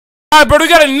Alright, bro, we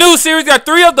got a new series. Got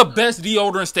 3 of the best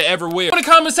deodorants to ever wear. In the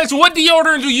comment section, what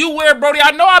deodorant do you wear, Brody?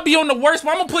 I know I be on the worst, but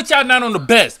I'm gonna put y'all down on the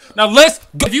best. Now, let's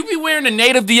go. If you be wearing a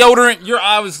native deodorant, you're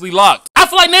obviously locked. I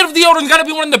feel like native deodorant's gotta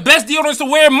be one of the best deodorants to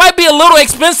wear. It might be a little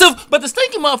expensive, but the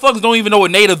stinky motherfuckers don't even know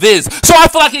what native is. So I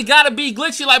feel like it gotta be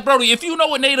glitchy. Like, Brody, if you know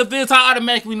what native is, I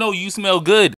automatically know you smell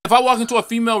good. If I walk into a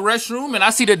female restroom and I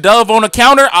see the Dove on the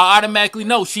counter, I automatically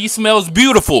know she smells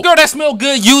beautiful. Girl that smell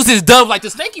good uses Dove. Like the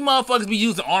stinky motherfuckers be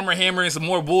using Armor Hammer and some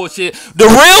more bullshit. The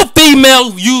real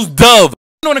female use Dove.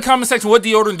 In the comment section, what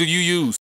deodorant do you use?